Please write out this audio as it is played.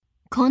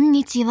こん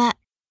にちは。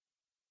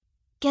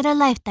Get a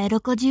Life 第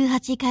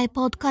68回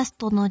ポッドキャス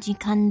トの時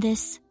間で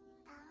す。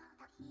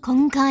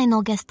今回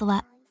のゲスト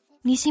は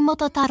西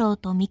本太郎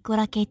と三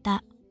倉啓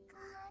太。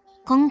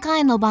今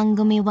回の番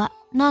組は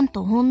なん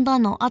とホンダ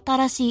の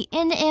新しい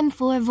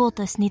NM4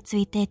 Voltus につ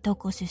いて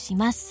特集し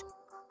ます。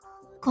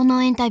こ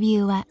のインタビ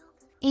ューは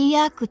英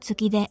訳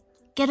付きで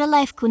Get a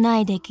Life 区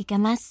内で聞け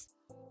ます。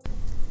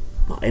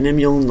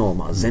NM4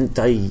 の全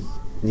体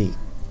に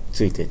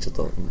ついてちょっ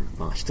と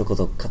一言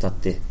語っ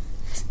て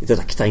いた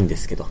だきたいんで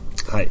すけど。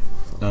はい。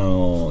じゃあ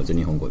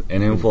日本語で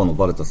NM4 の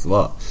バルタス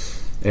は、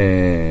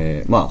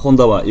ホン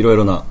ダはいろい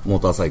ろなモ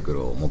ーターサイク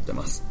ルを持って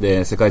ます。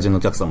で、世界中のお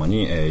客様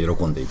に、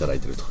喜んでいただい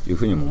ているという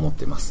ふうにも思っ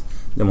ています。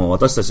でも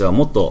私たちは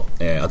もっと、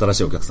新し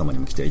いお客様に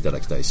も来ていただ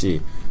きたい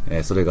し、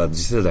それが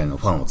次世代の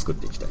ファンを作っ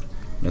ていきた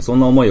い。そん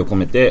な思いを込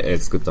めて、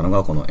作ったの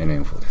がこの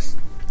NM4 です。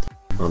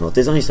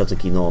デザインした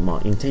時の、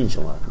インテンシ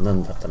ョンは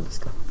何だったんです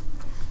か？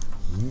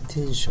イン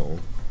テンション？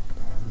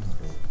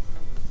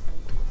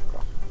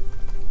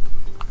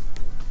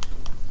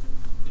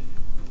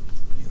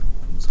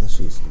難し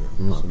いですね。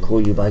こ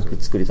ういうバイク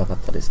作りたかっ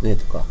たですね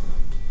とか。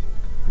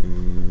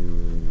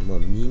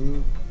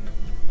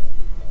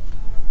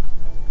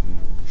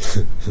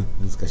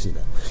難しい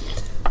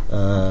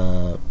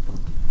な。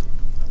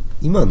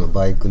今の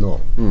バイクの、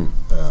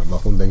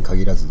ホンダに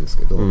限らずです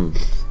けど、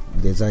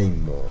デザイ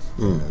ンも、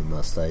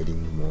スタイリ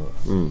ング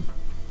も、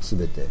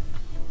全て、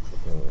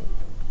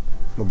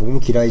僕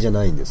も嫌いじゃ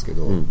ないんですけ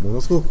ど、も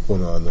のすごくこ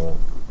の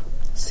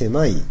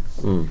狭い、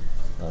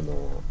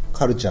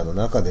カルチャーの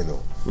中で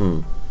の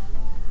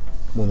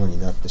ものに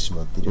なってし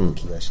まっているような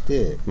気がし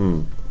て、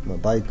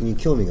バイクに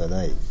興味が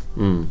ない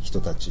人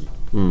たち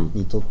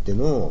にとって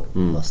の、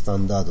スタ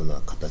ンダード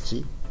な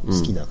形、好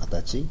きな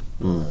形、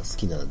好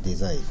きなデ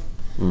ザイ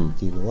ンっ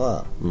ていうの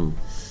は、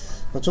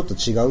ちょっと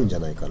違うんじゃ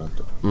ないかな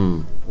と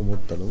思っ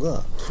たの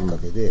がきっか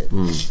けで、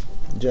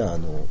じゃあ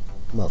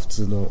普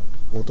通の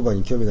オートバイ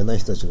に興味がない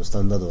人たちのス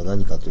タンダードは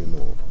何かというの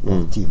を、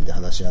チームで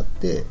話し合っ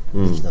て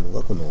できたの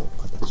がこの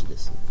形で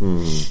す。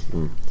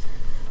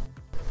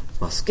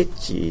スケ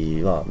ッ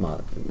チは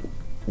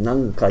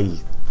何回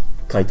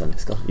書いたんで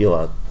すか？要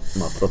は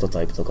プロト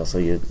タイプとかそ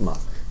ういうプ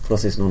ロ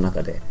セスの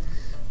中で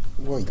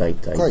1回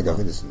だ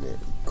けですね。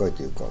1回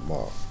というか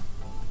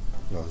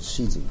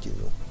シーズンっていう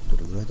のど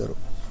れぐらいだろ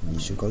う、2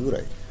週間ぐら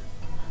い、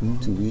2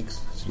 weeks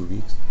 3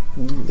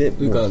 weeks で、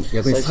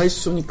逆に最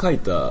初に書い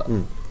た、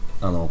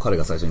彼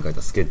が最初に書い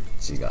たスケッ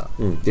チが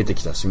出て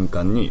きた瞬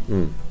間に、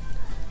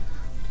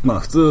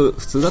普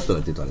通だったら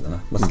って言うとあれだ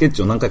な、スケッ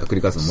チを何回か繰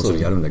り返すのももちろ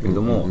んやるんだけれ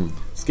ども、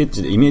スケッ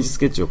チでイメージス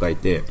ケッチを書い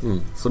て、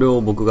それ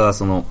を僕がな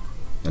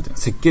んていうの、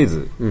設計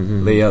図、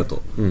レイアウ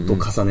トと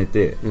重ね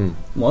て、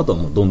もうあとは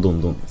もうどんどん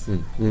です。だ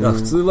から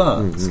普通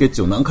はスケッ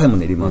チを何回も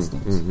練り回すと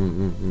思う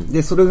んです。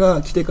で、それ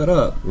が来てか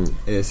ら、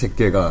設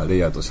計がレ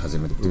イアウトし始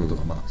めるってこと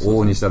が往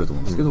々にしてあると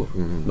思うんですけど、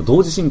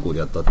同時進行で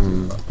やったってい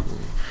うのが、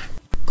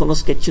この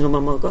スケッチの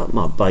ままが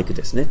バイク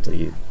ですねと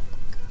いう。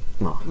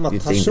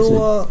多少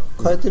は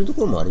変えてると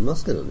ころもありま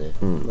すけどね、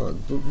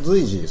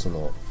随時チ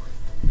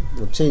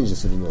ェンジ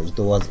するのを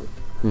厭わず、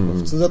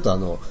普通だ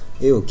と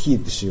絵をキ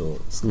ープしよう、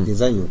デ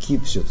ザインをキー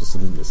プしようとす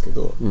るんですけ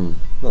ど、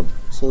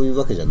そういう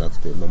わけじめ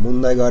て、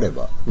問題があれ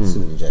ばす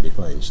ぐにじゃあリ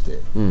ファインして、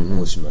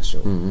こうしまし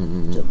ょう、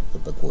じゃあや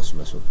っぱりこうし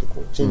ましょうって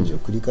チェンジを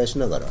繰り返し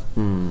ながら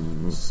進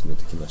め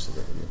てきましたけ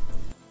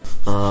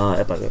どね。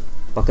やっぱり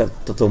分かっ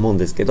たと思うん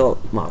ですけど、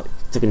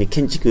特に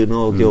建築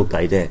の業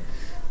界で、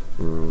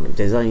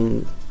デザイ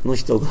ンの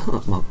人が、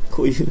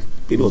こういう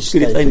ビルを作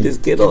りたいんです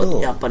け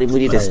ど、やっぱり無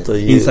理ですと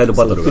いう、インサイド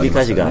バトルがあり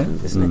ますからね。繰り返しがある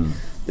んですね。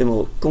で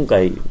も今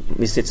回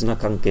密接な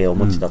関係をお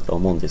持ちだと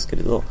思うんですけ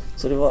れど、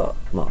それは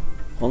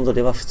ホンダ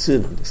では普通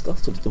なんですか？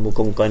それとも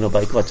今回の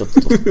バイクはちょっ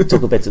と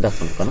特別だっ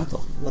たのかなと。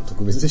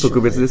特別でしょうね。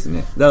特別です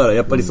ね。だから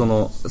やっぱりプ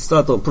ロ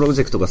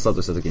ジェクトがスター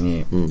トした時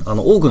に、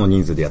多くの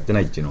人数でやって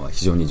ないっていうのは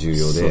非常に重要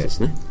で、そうです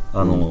ね。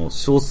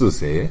少数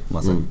精鋭、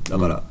まさに。だ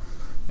から、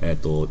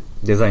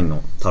デザイン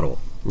の太郎、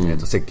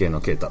設計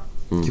の啓太、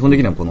基本的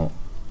にはこの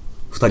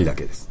2人だ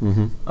けです。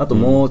あと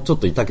もうちょっ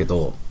といたけ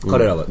ど、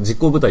彼らは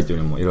実行部隊という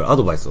よりもいろいろア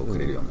ドバイスをく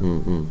れるような。だ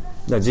か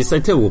ら実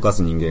際手を動か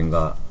す人間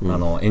が、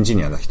エンジ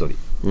ニアが1人、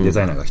デ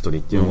ザイナーが1人っ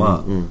ていうの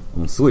は、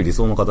すごい理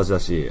想の形だ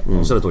し、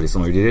おっしゃる通りそ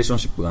のリレーション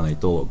シップがない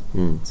と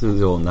通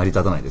常成り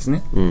立たないです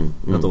ね。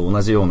あと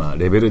同じような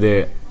レベル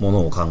でも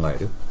のを考え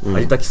る、あ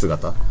りたき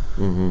姿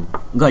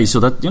が一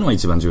緒だっていうのが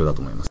一番重要だ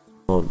と思います。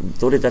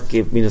どれだ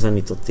け皆さん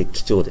にとって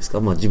貴重ですか？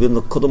自分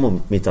の子供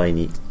みたい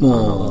に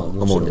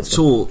思うんですか？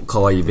超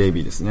可愛いベイ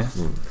ビーですね。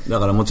だ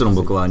からもちろん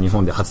僕は日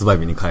本で発売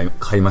日に買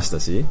いまし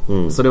たし、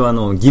それは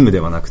義務で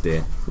はなく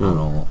て、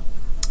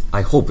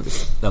I hope で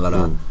す。だか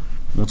ら、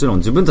もちろん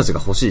自分たち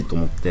が欲しいと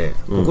思って、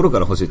心か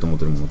ら欲しいと思っ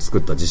ているものを作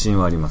った自信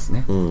はあります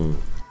ね。デ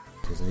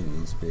ザインの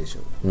インスピレーシ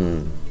ョ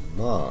ン、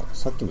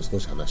さっきも少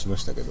し話しま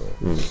したけど、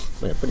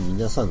やっぱり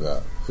皆さん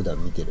が普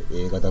段見てる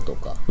映画だと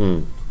か、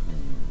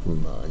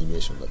アニメ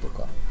ーションだと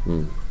か、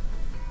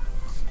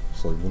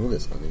そういうもので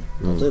すかね。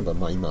例えば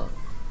今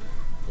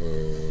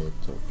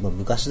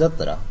昔だっ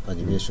たらア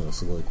ニメーションは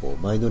すごいこ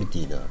うマイノリテ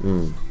ィな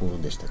も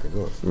のでしたけ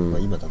ど、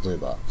今例え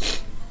ば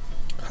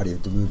ハリウ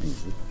ッドムービー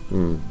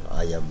ズ、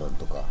アイアンマン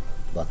とか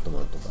バット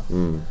マンとか、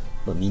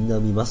みんな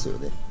見ますよ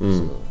ね、そ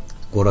の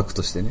娯楽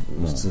としてね、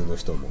普通の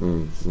人も、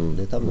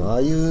で多分あ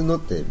あいうのっ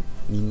て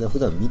みんな普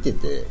段見て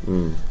て、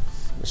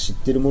知っ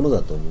てるもの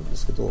だと思うんで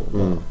すけど、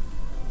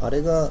あ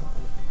れが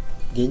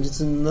現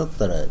実になっ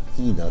たらい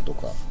いなと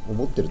か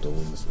思ってると思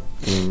うんですよ、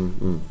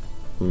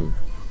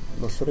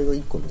それが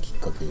一個のきっ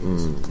かけで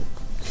すよね、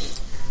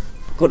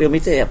これを見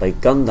てやっぱり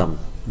ガンダム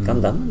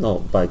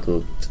のバイ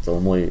クちょっと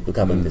思い浮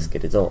かぶんですけ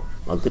れど、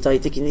具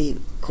体的に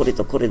これ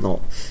とこれの、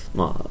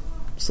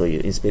そう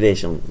いうインスピレー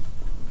ション、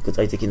具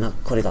体的な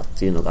これだっ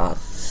ていうのがあっ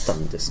た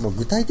んです。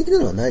具体的な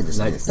のはないです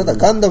ね。ただ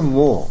ガンダム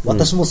も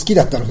私も好き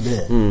だったの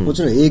で、も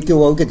ちろん影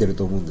響は受けてる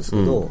と思うんです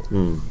けど、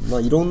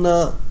いろん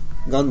な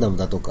ガンダム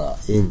だとか、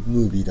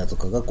ムービーだと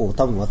かがこう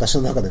多分私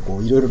の中でこ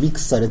ういろいろミック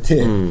スされ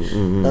て、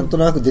なんと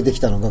なく出てき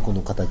たのがこ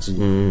の形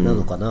な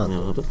のかな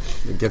と。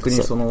逆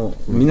にその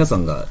皆さ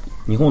んが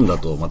日本だ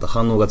とまた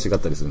反応が違っ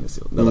たりするんです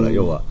よ。だから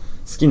要は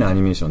好きなア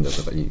ニメーションであっ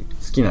たり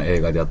好きな映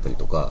画であったり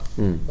とか、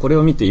これ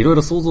を見ていろい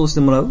ろ想像して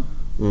もらう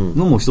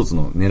のも一つ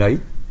の狙い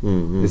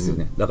ですよ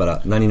ね。だか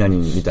ら何々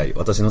見たい、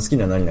私の好き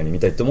な何々見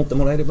たいって思って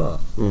もらえれば、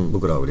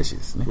僕らは嬉しい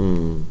ですね。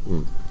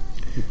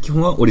基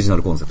本はオリジナ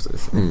ルコンセプトで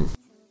すね。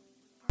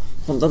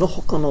本当の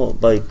他の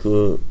バイ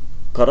ク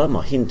から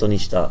ヒントに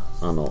した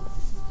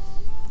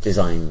デ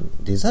ザイン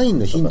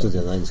のヒントで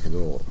はないんですけ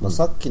ど、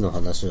さっきの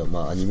話は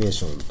アニメー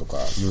ションとか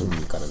ムービ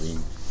ーからの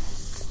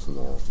そ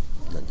の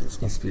なんていうんです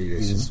か、インス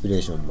ピレ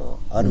ーションも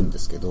あるんで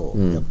すけど、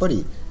やっぱ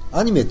り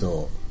アニメ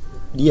と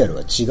リアル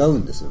は違う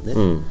んですよね。だ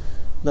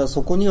から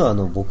そこには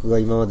僕が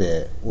今ま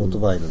でオート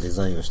バイのデ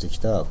ザインをしてき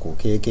たこ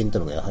う経験と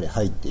いうのがやはり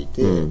入ってい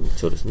て、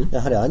そうですね、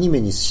やはりアニ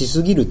メにし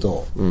すぎる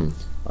と、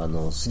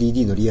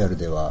3D のリアル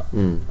では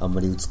あん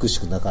まり美し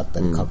くなかった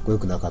り、かっこよ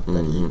くなかっ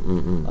たり、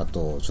あ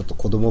とちょっと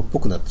子供っぽ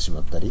くなってしま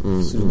ったり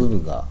する部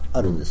分が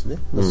あるんですね。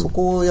そ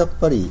こをやっ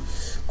ぱり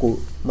こ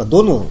う、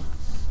どの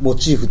モ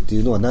チーフって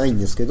いうのはないん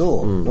ですけ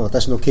ど、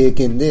私の経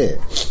験で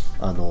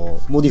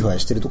モディファイ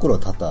してるところは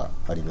たく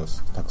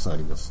さんあ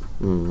ります。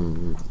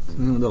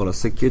だから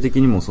設計的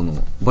にもその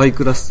バイ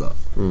クらしさ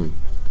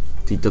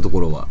っていったと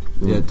ころは、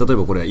例え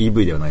ばこれは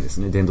EV ではないです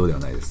ね、電動では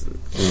ないです、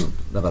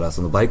だから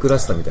そのバイクら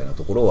しさみたいな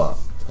ところは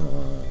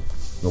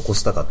残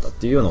したかったっ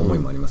ていうような思い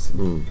もあります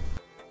よね。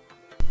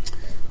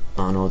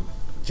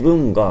自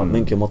分が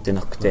免許持って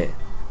なくて、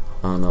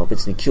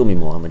別に興味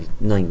もあまり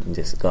ないん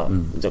ですが、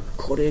じゃあ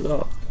これ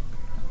が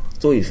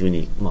どういうふう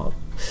に、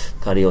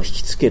彼を引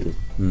きつける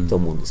と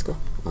思うんですか、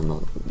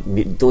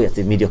どうやっ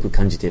て魅力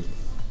感じて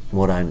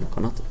もらえるの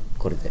かなと。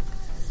これで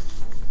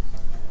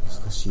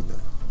難しいな。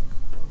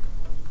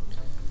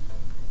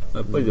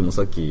やっぱりでも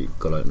さっき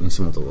から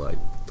西本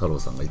太郎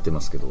さんが言って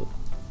ますけど、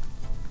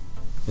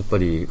やっぱ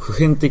り普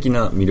遍的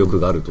な魅力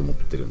があると思っ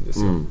てるんで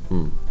すよ。なん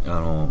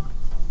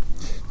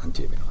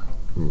て言えばいい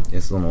のか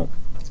な、その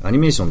アニ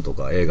メーションと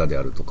か映画で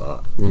あると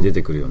かに出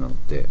てくるようなのっ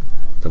て、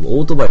多分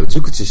オートバイを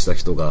熟知した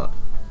人が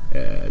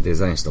デ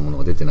ザインしたもの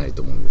が出てない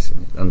と思うんですよ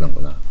ね。なんだろ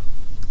うな、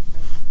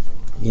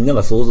みんな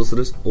が想像す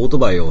るオート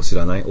バイを知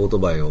らない、オート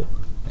バイを、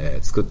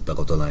作った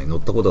ことない、乗っ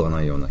たことが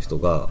ないような人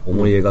が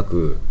思い描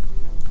く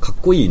かっ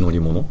こいい乗り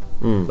物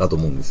だと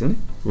思うんですよね。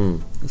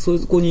そ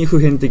こに普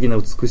遍的な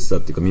美しさ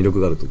っていうか魅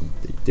力があると思っ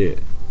ていて、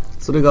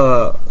それ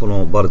がこ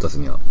のバルタス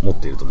には持っ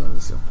ていると思うん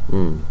ですよ。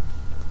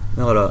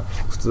だから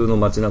普通の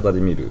街中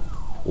で見る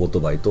オート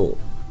バイと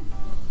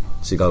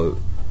違う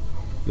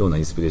ような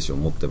インスピレーション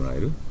を持ってもらえ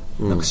る、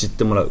なんか知っ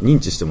てもらう、認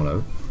知してもら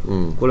う、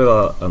これ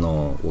が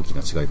大き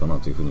な違いかな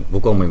というふうに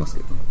僕は思います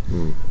けど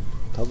ね。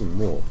多分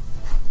も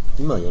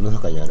う今世の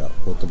中にある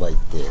オートバイっ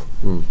て、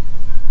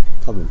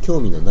多分興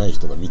味のない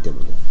人が見て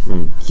も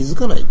ね、気づ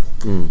かない、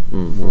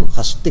もう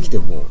走ってきて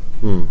も、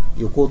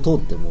横を通っ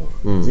ても、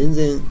全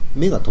然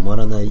目が止ま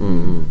らない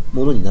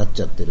ものになっ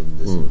ちゃってるん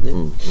ですよ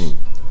ね。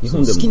日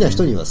本でも好きな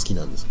人には好き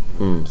なんです、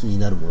気に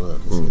なるものな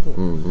んですけど、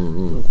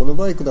この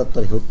バイクだっ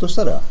たらひょっとし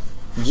たら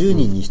10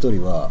人に1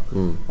人は、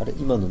あれ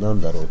今のな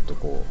んだろうと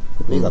こ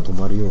う目が止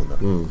まるような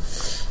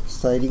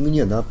スタイリングに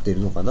はなってい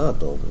るのかな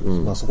と思い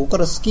ます。そこか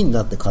ら好きに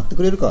なって買って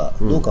くれるか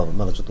どうかは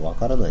まだちょっとわ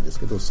からないです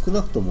けど、少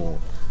なくとも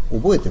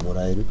覚えても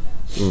らえる、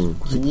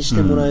気にし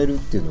てもらえるっ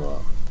ていうのは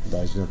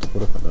大事なとこ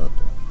ろかなと。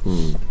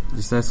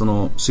実際そ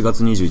の4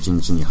月21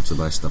日に発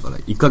売したから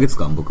1ヶ月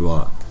間僕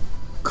は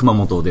熊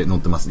本で乗っ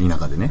てます、田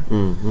舎でね。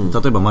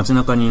例えば街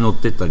中に乗っ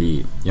てった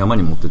り山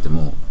に持ってって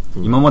も、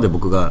今まで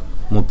僕が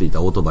持ってい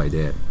たオートバイ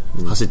で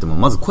走っても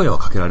まず声は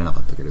かけられなか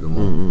ったけれど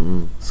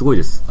も、すごい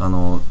です。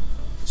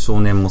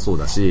少年もそう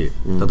だし、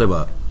例え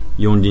ば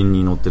四輪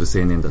に乗ってる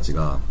青年たち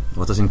が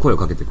私に声を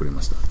かけてくれ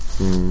ました。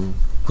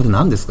これ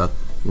何ですか、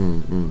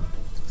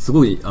す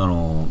ごい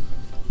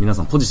皆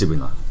さんポジティブ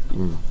な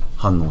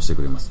反応をして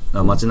くれます。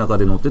街中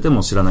で乗ってて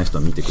も知らない人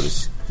は見てくる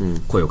し、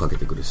声をかけ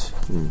てくるし、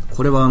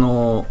これは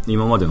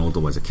今までのオー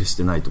トバイじゃ決し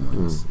てないと思い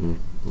ます。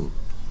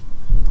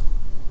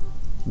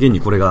現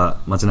にこれが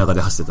街中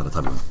で走ってたら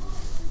多分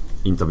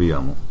インタビュア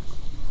ーも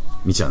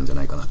見ちゃうんじゃ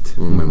ないかなって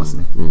思います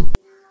ね。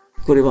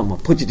これはまあ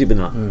ポジティブ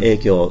な影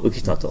響を受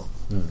けたと、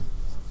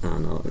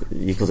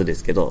いうことで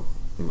すけど、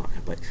まあ、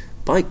やっぱり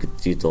バイクっ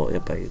ていうとや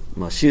っぱり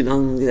まあ集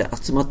団で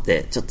集まっ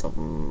てちょっと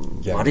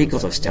悪いこ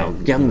としちゃう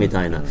ギャングみ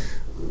たいな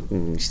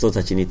人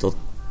たちにとっ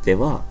て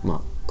は、ま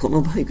あ、こ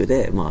のバイク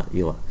でまあ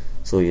要は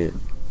そういう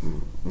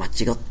間違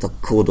った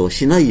行動を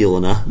しないよ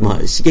うな、まあ、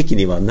刺激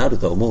にはなる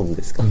と思うん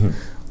ですか。ま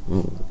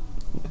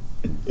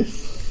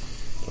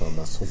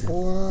あそ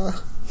こは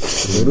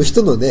乗る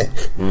人のね、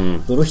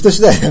乗る人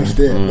次第なの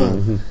で、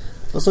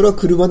まあそれは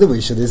車でも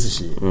一緒です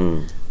し、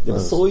でも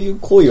そういう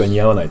行為は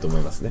似合わないと思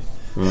いますね。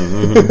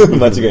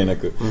間違いな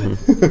く。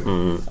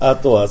あ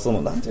とはそ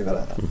のなんていうか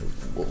な、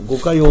誤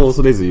解を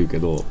恐れず言うけ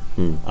ど、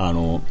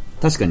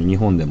確かに日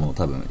本でも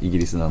多分イギ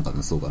リスなんか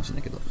もそうかもしれな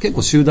いけど、結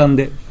構集団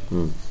で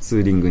ツ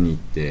ーリングに行っ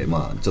て、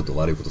まあちょっと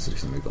悪いことする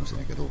人もいるかもしれ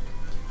ないけど、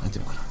なんて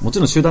いうのかな、もち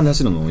ろん集団で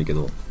走るのもいいけ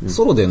ど、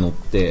ソロで乗っ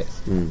て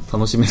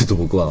楽しめると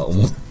僕は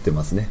思って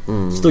ますね。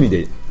一人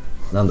で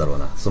なんだろう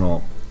な、そ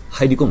の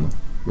入り込む、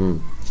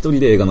一人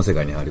で映画の世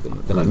界に入り込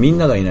む。だからみん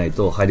ながいない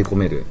と入り込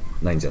める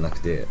ないんじゃなく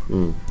て、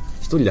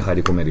一人で入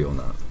り込めるよう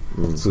な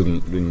ツ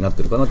ールになっ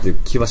てるかなっていう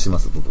気はしま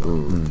す、僕は。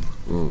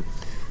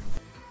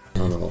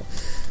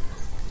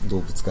動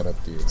物からっ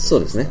ていう。そう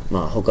ですね。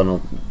まあ他の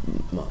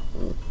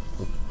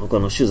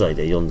取材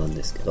で読んだん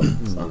ですけど、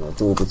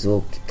動物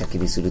をきっかけ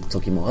にする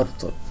時もある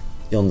と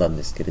読んだん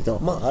ですけれど、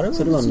まあ、あれは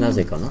それはな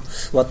ぜかな。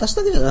私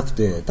だけじゃなく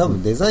て、多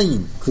分デザイ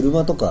ン、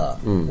車とか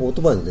オー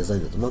トバイのデザイ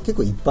ンだと、まあ、結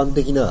構一般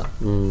的な、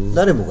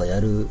誰もがや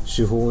る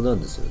手法な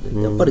んですよ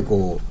ね。やっぱり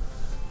こ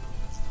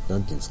う、な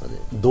んていうんですかね、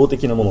動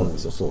的なものなんで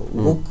すよ。そう、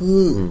動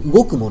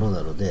くもの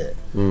なので、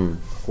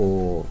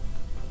こ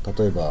う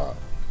例えば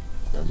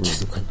なんてい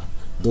うのかな、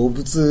動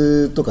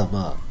物とか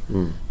まあ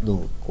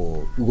の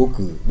こう動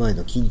く前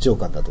の緊張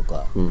感だと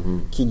か、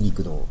筋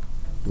肉の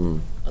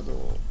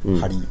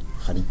張り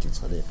っていうんで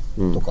すかね、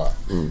とか、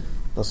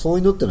まあ、そう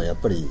いうのってのはやっ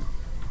ぱり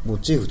モ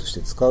チーフとし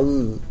て使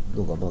う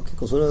のが、まあ、結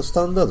構それはス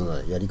タンダード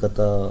なやり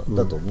方だ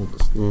と思うん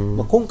ですね。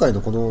まあ、今回の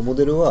このモ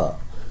デルは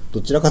ど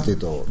ちらかという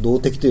と動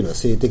的というよりは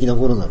性的な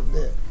ものなの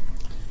で、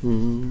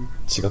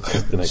血が通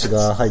ってない感じ、血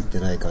が入って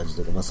ない感じ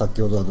とか、まあ、先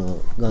ほど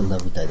ガンダ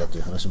ムみたいだと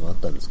いう話もあっ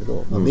たんですけ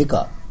ど、まあ、メ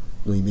カ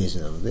のイメージ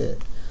なので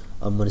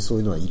あんまりそう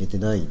いうのは入れて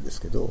ないんで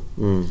すけど、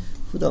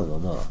普段は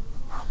まあ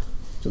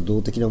ちょっと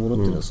動的なものっ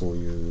ていうのはそう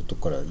いうと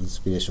こからイン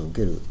スピレーションを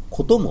受ける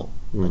ことも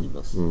あり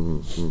ます。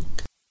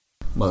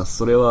まあ、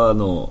それは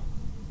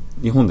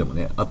日本でも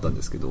ねあったん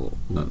ですけど、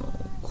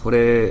こ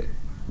れ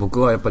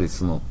僕はやっぱり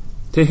その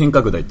底辺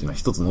拡大っていうのは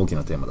一つの大き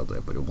なテーマだと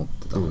やっぱり思っ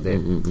てたので、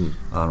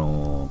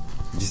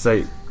実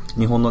際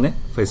日本のね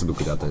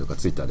Facebook であったりとか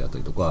Twitter であった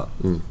りとか、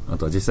あ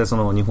とは実際そ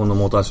の日本の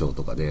モーターショー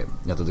とかで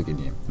やった時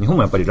に日本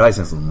もやっぱりライ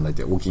センスの問題っ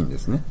て大きいんで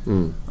すね。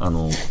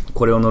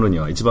これを乗るに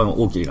は一番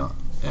大きな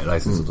ラ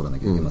イセンスを取らな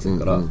きゃいけません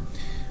から、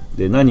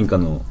で何人か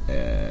の、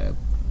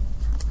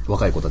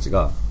若い子たち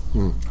が、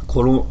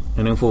この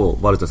NM4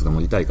 バルタスが乗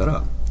りたいか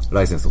ら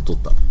ライセンスを取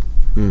った、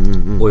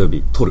およ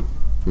び取る、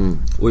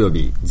およ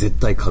び絶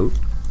対買う、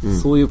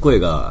そういう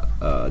声が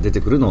出て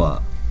くるの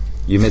は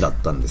夢だっ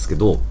たんですけ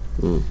ど、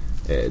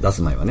出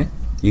す前はね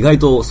意外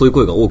とそういう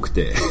声が多く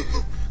て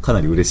か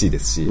なり嬉しいで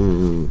すし、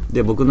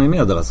で僕の夢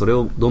はだからそれ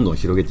をどんどん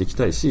広げていき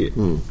たいし、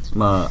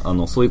ま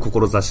あ、そういう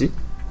志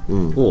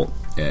を、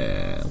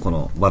こ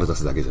のバルタ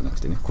スだけじゃな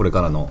くてね、これ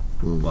からの、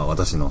まあ、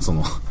私のそ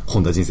の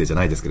本田人生じゃ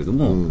ないですけれど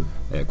も、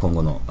今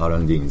後の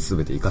R&D に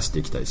全て生かして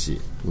いきたい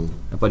し、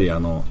やっぱり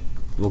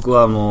僕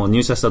は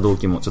入社した動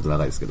機もちょっと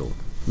長いですけど、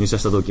入社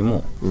した動機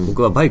も、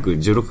僕はバイク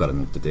16から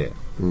乗ってて、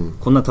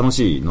こんな楽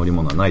しい乗り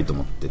物はないと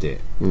思って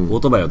て、オー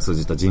トバイを通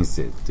じた人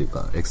生っていう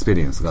かエクスペ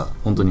リエンスが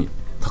本当に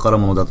宝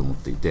物だと思っ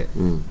ていて、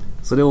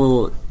それ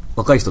を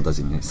若い人た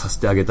ちにねさ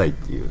せてあげたいっ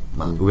ていう、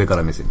まあ、上か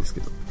ら目線です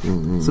けど、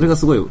それが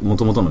すごい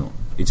元々の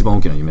一番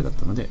大きな夢だっ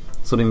たので、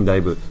それにだ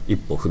いぶ一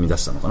歩踏み出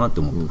したのかなって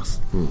思ってま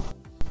す。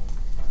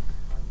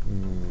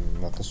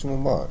私も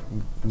まあ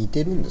似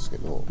てるんですけ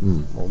ど、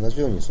まあ、同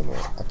じようにその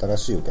新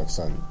しいお客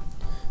さん、ま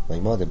あ、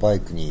今までバイ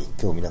クに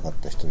興味なかっ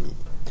た人に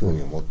興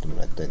味を持っても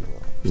らいたいのが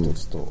一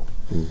つと、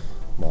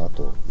まあ、あ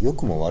と良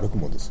くも悪く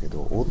もですけ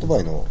どオートバ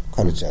イの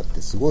カルチャーっ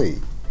てすごい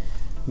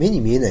目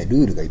に見えないル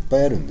ールがいっぱ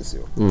いあるんです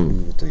よ、ル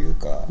ールという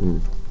か、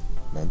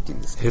なんていう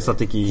んですかね、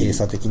閉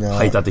鎖的な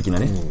排他的な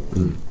ね、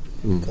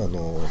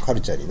カ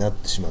ルチャーになっ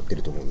てしまってい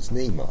ると思うんです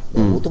ね今。オ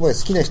ートバイ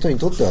好きな人に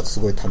とってはす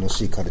ごい楽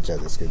しいカルチャ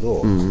ーですけ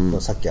ど、ま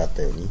あ、さっきあっ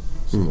たように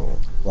その、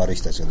悪い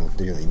人たちが乗っ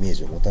てるようなイメー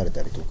ジを持たれ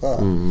たりとか、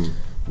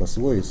まあ、す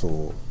ごいそう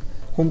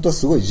本当は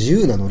すごい自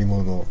由な乗り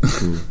物の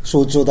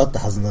象徴だった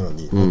はずなの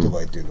に、オート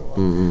バイというのは、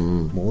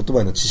もうオート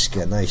バイの知識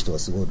がない人は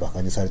すごいバ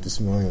カにされて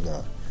しまうよう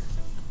な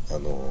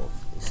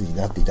風に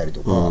なっていたり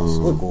とか、す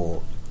ごい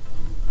こ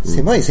う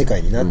狭い世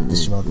界になって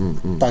しまっ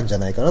たんじゃ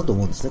ないかなと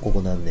思うんですね、ここ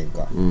何年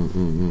か。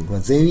まあ、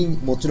全員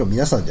もちろん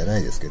皆さんじゃな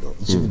いですけど、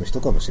一部の人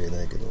かもしれ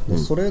ないけど、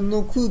それ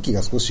の空気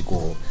が少し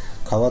こう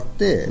変わっ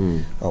て、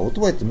オー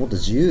トバイってもっと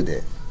自由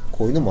で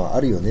こういうのも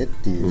あるよねっ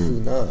ていう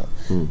風な、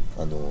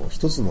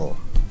一つの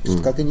き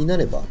っかけにな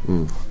れば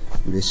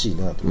嬉しい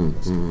なと思い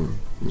ますけどね。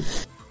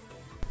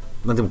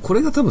まあ、でもこ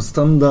れが多分ス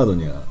タンダード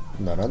には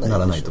なら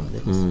ないと思う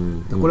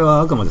んです、これ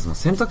はあくまでその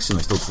選択肢の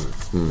一つ、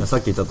さ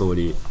っき言った通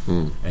り、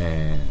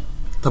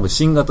多分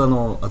新型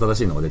の新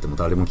しいのが出ても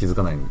誰も気づ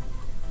かない、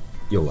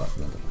要は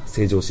なんだろうな、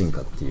正常進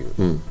化ってい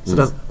う、そ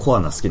れはコア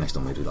な好きな人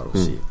もいるだろう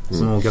し、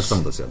そのお客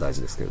様たちは大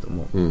事ですけれど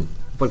も、やっ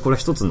ぱりこれは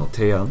一つの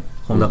提案、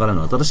ホンダから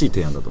の新しい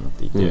提案だと思っ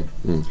ていて、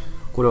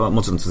これは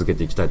もちろん続け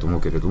ていきたいと思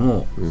うけれど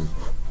も、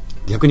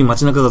逆に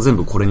街中が全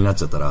部これになっ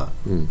ちゃったら、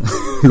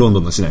ロン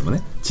ドンの市内も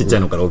ね、ちっちゃい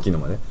のから大きいの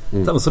まで、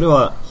多分それ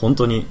は本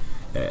当に、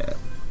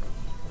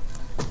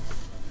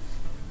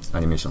ア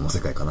ニメーションの世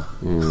界かな、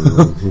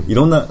い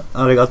ろんな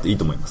あれがあっていい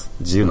と思います。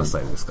自由なスタ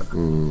イルですから、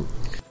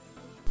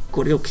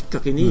これをきっか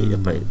けにや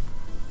っぱり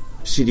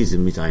シリーズ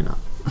みたいな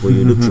こう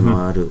いうルック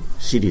のある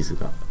シリーズ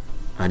が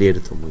あり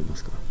得ると思いま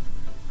すか？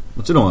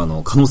もちろ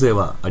ん可能性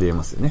はあり得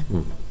ますよね、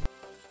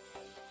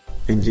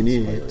エンジ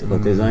ニアとか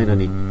デザイナー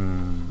に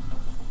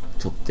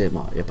とって、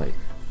まあ、やっぱり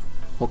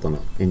他の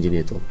エンジニ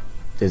アと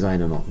デザイ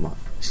ナーの、まあ、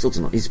一つ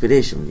のインスピレ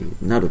ーションに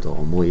なると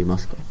思いま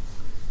すか？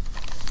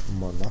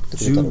まあ、なって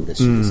くれたら嬉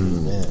しいですけ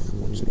どね、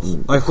もちろ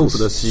ん。アイホープ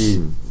だ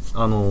し、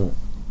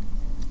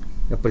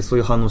やっぱりそう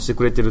いう反応して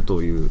くれてる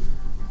という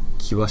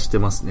気はして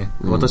ますね、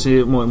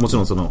私ももち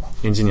ろんその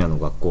エンジニアの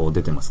学校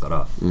出てますか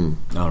ら、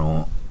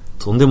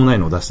とんでもない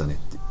のを出したねっ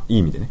ていい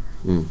意味でね、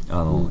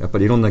やっぱ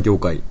りいろんな業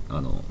界、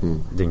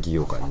電気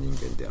業界の人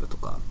間であると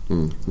か、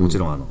もち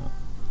ろん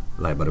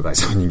ライバル会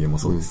社の人間も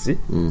そうですし、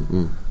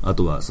あ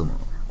とはその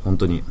本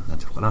当になん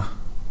ていうのかな、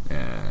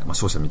まあ、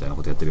商社みたいな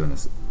ことやってるような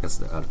やつ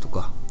であると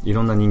か、い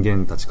ろんな人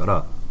間たちか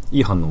ら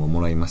いい反応を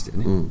もらいましたよ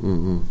ね、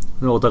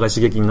それはお互い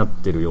刺激になっ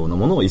ているような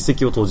ものを一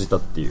石を投じた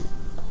っていう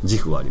自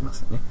負はありま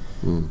すよね、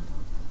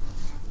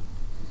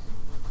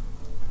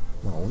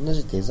まあ、同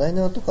じデザイ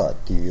ナーとかっ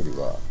ていうよりは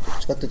どっ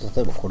ちかっていうと、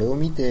例えばこれを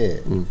見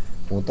て、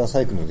モーター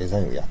サイクルのデザ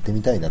インをやって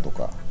みたいなと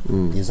か、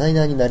デザイ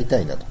ナーになりた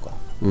いなとか、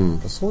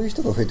そういう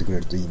人が増えてくれ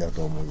るといいな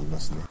と思いま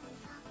すね。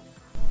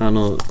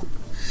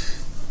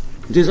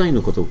デザイン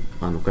のことを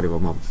彼は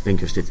まあ勉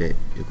強してて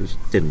よく知っ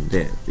てるん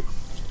で、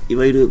い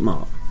わゆる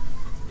まあ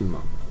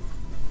今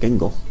言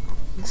語、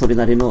それ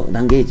なりの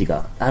ランゲージ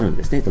があるん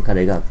ですねと、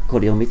彼がこ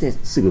れを見て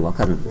すぐ分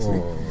かるんです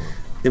ね。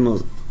でも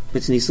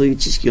別にそういう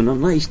知識の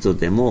ない人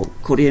でも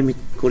これを見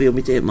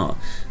て、ま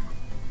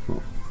あ、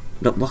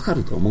分か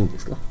ると思うんで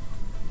すか？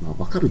まあ、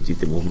分かるって言っ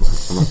ても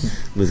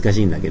難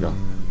しいんだけど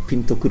ピ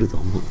ンとくると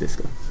思うんです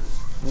か？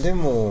で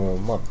も、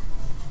まあ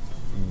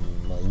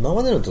今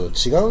までのと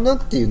違うな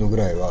っていうのぐ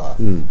らいは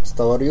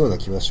伝わるような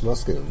気はしま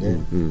すけどね、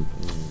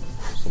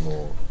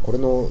これ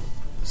の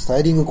スタ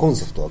イリングコン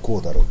セプトはこ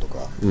うだろうとか、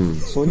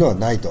そういうのは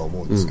ないとは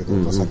思うんですけど、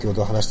まあ、先ほ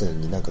ど話したよう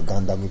になんかガ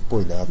ンダムっ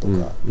ぽいなと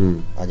か、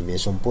アニメー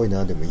ションっぽい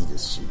なでもいいで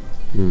すし、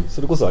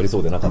それこそありそ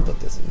うでなかったっ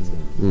てやつです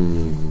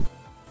ね、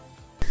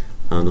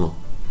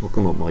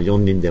僕もまあ4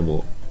人で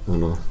も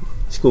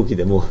飛行機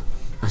でも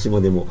足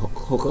もでも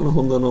他の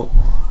ホンダの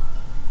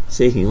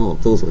製品を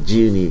どうぞ自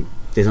由に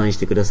デザインし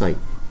てください、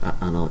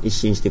一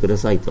新してくだ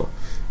さいと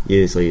い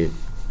う、そういう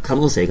可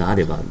能性があ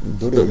れば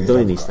ど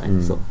れにしたい、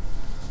そう、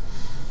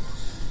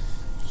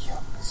いや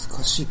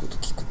難しいこと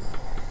聞く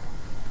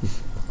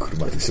な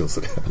車でしょ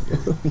それ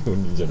4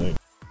人じゃない。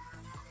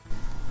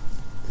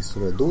そ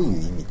れはどうい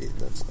う意味でなん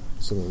ですか？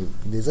その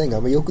デザインがあ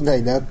んまり良くな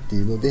いなって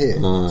いうので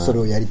それ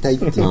をやりたいっ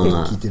ていうこと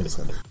を聞いてるんです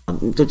かね？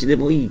どっちで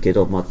もいいけ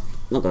ど、まあ、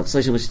なんか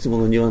最初の質問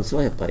のニュアンス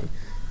はやっぱり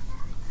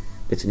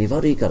別に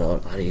悪いから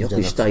あれ良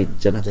くしたい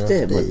じゃなく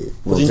て、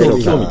個人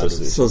的な興味とし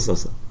て、そう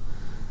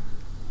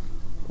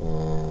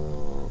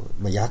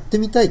まあ、やって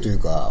みたいという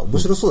か面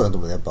白そうだなと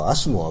思うのはやっぱア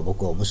シモは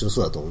僕は面白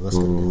そうだと思います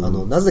けど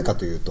ね、なぜか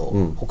というと、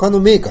他の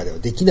メーカーでは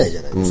できないじ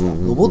ゃないですか、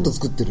ロボット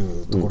作って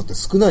るところって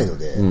少ないの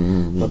で、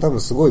まあ、多分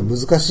すごい難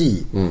し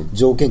い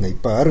条件がいっ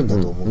ぱいあるんだ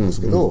と思うんで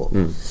すけど、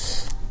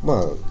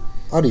ま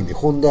あ、ある意味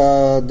ホン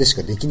ダでし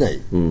かできな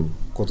い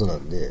ことな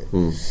んで、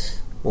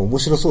面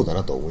白そうだ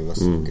なと思いま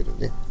すけど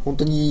ね、本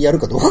当にやる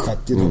かどうかっ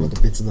ていうのはま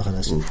た別の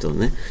話、ね、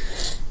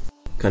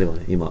彼は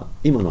ね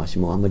今の足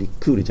もあんまり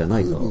クールじゃな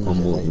いと思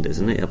うんで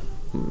すね。やっ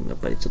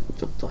ぱりちょ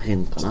っと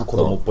変かなと、子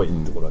供っぽい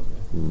ところある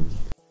ね、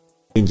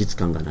現実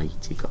感がないっ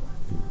ていうか、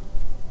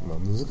まあ、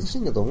難しい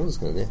んだと思うんです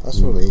けどね、ア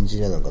シモのエンジ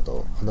ニアなんか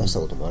と話した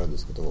こともあるんで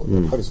すけど、や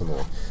っぱり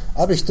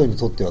ある人に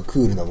とってはク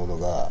ールなもの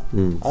が、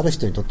ある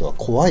人にとっては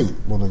怖い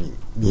ものに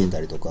見え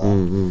たりとか、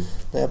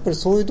やっぱり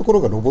そういうとこ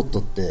ろがロボット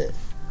って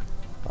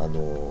まあ、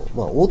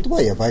オート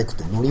バイやバイクっ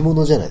て乗り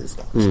物じゃないです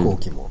か、飛行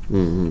機も、で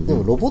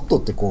もロボット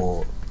って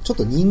こうちょっ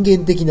と人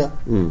間的な、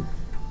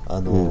ま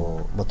あ、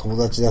友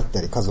達だっ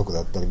たり家族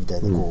だったりみた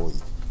いな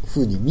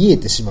風に見え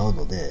てしまう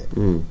ので、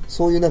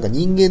そういうなんか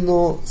人間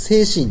の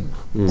精神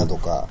だと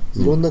か、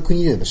いろんな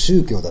国での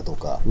宗教だと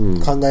か、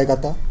考え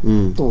方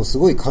ともす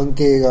ごい関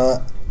係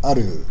があ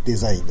るデ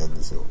ザインなん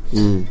ですよ、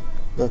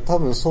だから多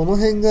分その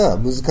辺が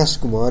難し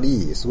くもあ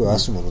り、すごいア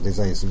シモのデ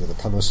ザインするの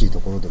が楽しいと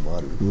ころでも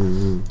ある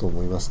と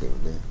思いますけど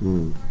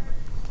ね、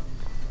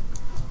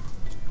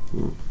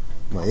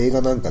まあ、映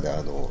画なんかで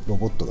ロ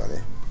ボットが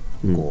ね、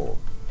こ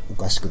うお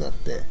かしくなっ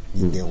て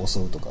人間を襲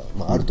うとか、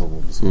あると思う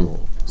んですけど、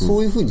そ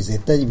ういう風に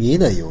絶対に見え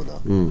ないような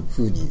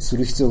風にす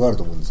る必要がある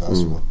と思うんですよ、ア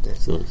シモって。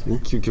そうですね。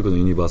究極の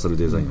ユニバーサル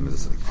デザインを目指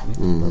すわけで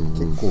すね。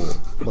結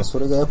構、そ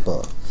れがやっ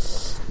ぱ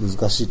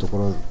難しいとこ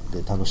ろ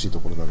で楽しいと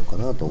ころなのか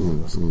なと思い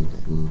ますけどね。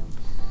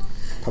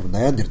多分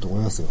悩んでると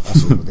思いますよ、ア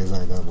シモのデザ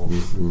イナーも。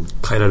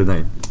変えられな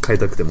い。変え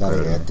たくても変えら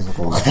れない。誰がやってるの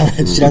か分からな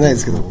い。知らないで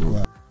すけど、僕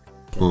は。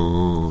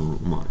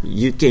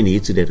UK に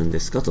移れるんで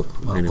すかとか。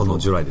この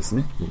ジュライです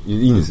ね。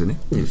いいんですよね。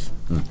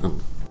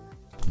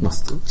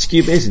地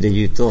球ベースで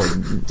言うと、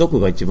どこ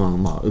が一番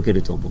受け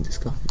ると思うんです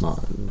か？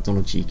ど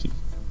の地域？日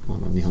本、ア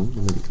メリカ、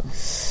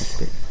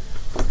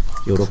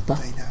ヨーロッパ？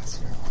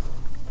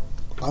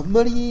あん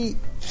まり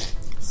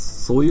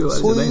そうい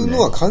う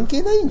のは関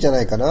係ないんじゃ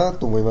ないかな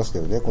と思いますけ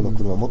どね、この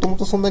車。もとも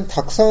とそんなに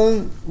たくさ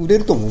ん売れ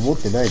るとも思っ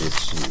てないで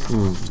すし、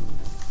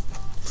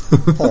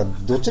ただ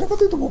どちらか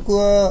というと僕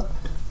は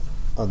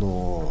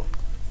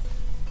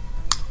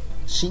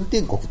新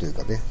天国という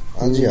かね、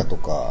アジアと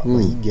か、イ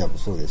ンディアも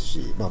そうです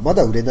し、ま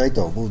だ売れない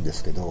とは思うんで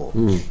すけど、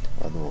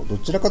ど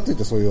ちらかという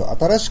とそういう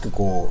新しく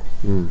ど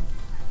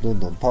ん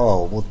どんパワー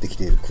を持ってき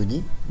ている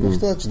国の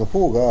人たちの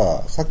方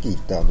が、さっき言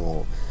った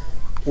オ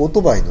ー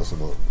トバイのなんてい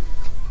う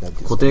んで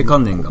すか、固定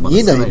観念が見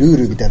えないルー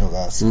ルみたいなの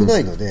が少な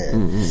いので、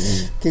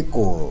結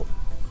構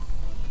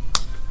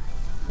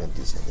なんていう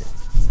んですかね、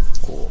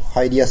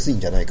入りやすいん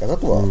じゃないかな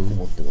とは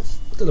思ってま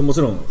す。ただも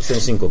ちろん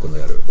先進国の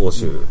やる欧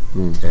州、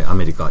ア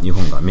メリカ、日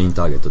本がメイン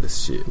ターゲットです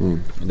し、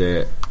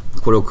で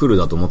これをクール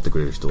だと思ってく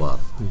れる人は、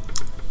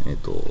なん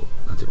ていう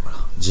のか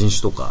な、人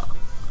種とか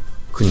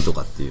国と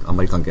かっていうあん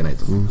まり関係ない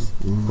と思います。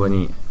これ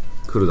に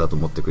クールだと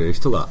思ってくれる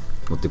人が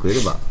持ってくれ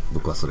れば、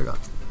僕はそれが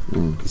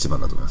一番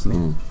だと思いますね。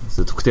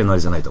それ特定のあ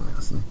れじゃないと思い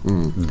ますね。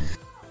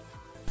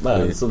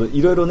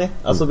いろいろね、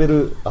遊べ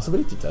るって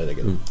言ったらあれだ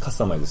けど、カス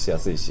タマイズしや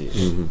すいし、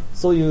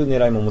そういう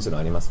狙いももちろん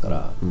あります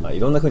から、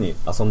いろんな風に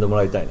遊んでも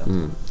らいたいなと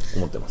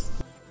思ってます。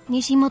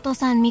西本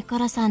さん、ミコ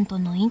ラさんと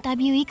のインタ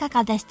ビューいか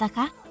がでした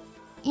か？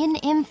 In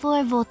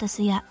M4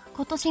 Vortex や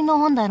今年の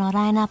ホンダの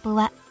ラインナップ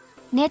は、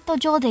ネット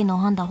上での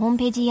ホンダホーム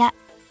ページや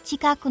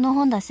近くの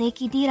ホンダ正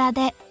規ディーラー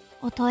で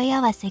お問い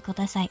合わせく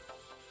ださい。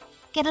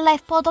Get a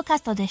Life ポッドキャ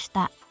ストでし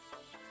た。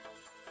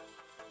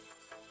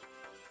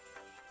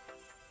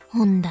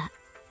ホンダ、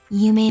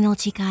夢の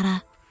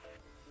力。